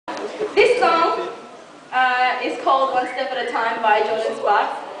This song is called One Step at a Time by Jordin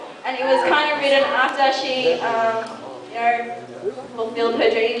Sparks, and it was kind of written after she, fulfilled her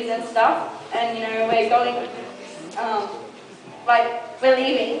dreams and stuff. And we're going, we're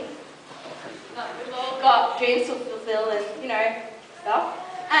leaving. We've all got dreams to fulfill and stuff.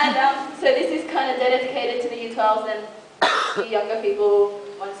 And so this is kind of dedicated to the Year 12s and the younger people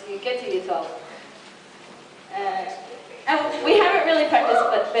once you get to Year 12. And we haven't really practiced,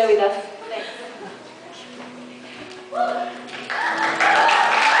 but bear with us. Thanks.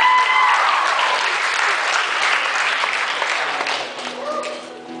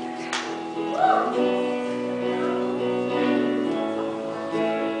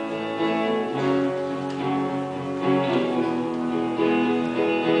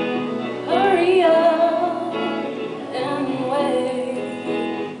 Hurry up and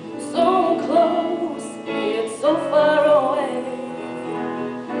wait, so close, yet so far away.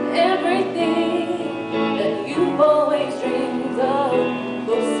 Everything that you've always dreamed of,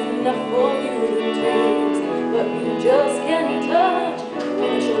 close enough for you to taste, but you just can't touch.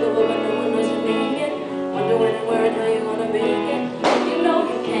 Wanna show the world, but no one knows your name yet. Wonder when and where and how you're gonna make it. You know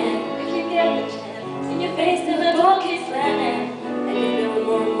you can if you get the chance. See your face till the door keeps slamming, and you're feeling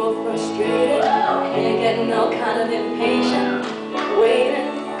more and more frustrated, and you're getting all kind of impatient, waiting.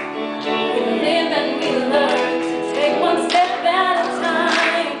 We live and we learn to take one step at a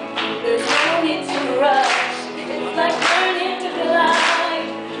time. There's no need to rush. It's like learning to fly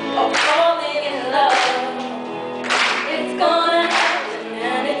or falling in love. It's gonna happen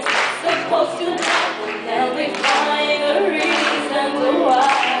and it's supposed to happen, and we find a reason to why.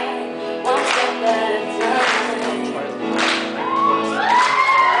 One step at a time.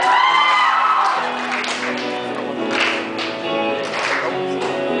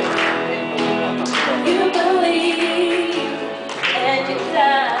 You believe and you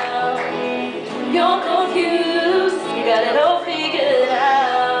doubt. You're confused, you got it all figured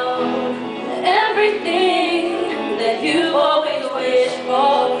out. Everything that you always wished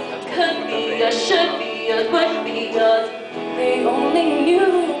for could be yours, should be yours, would be yours. They only knew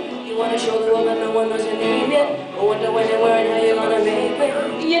you wanna show the world, but no one knows your name yet. Or wonder when and where and how you're gonna make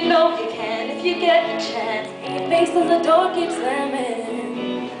it. You know you can if you get the chance. And your face as the door keeps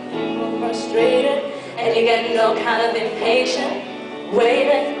slamming, you're frustrated, and you're getting all kind of impatient,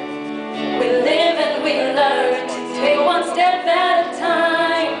 waiting. We live and we learn to take one step at a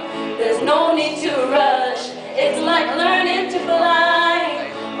time. There's no need to rush. It's like learning to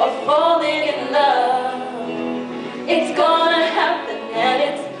fly or falling in love. It's gonna happen and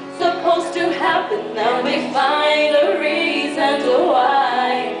it's supposed to happen. Now we find a reason to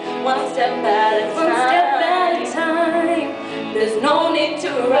why. One step at a time. One step at a time. There's no need to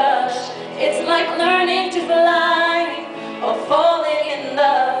rush. It's like learning to fly or falling in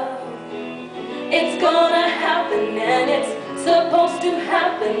love. It's gonna happen and it's supposed to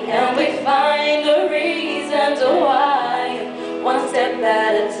happen, and we find a reason to why. One step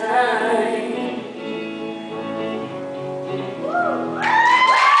at a time.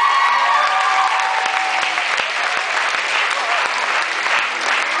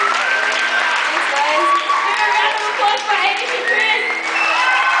 Thanks, guys. Give a round of applause for Anish.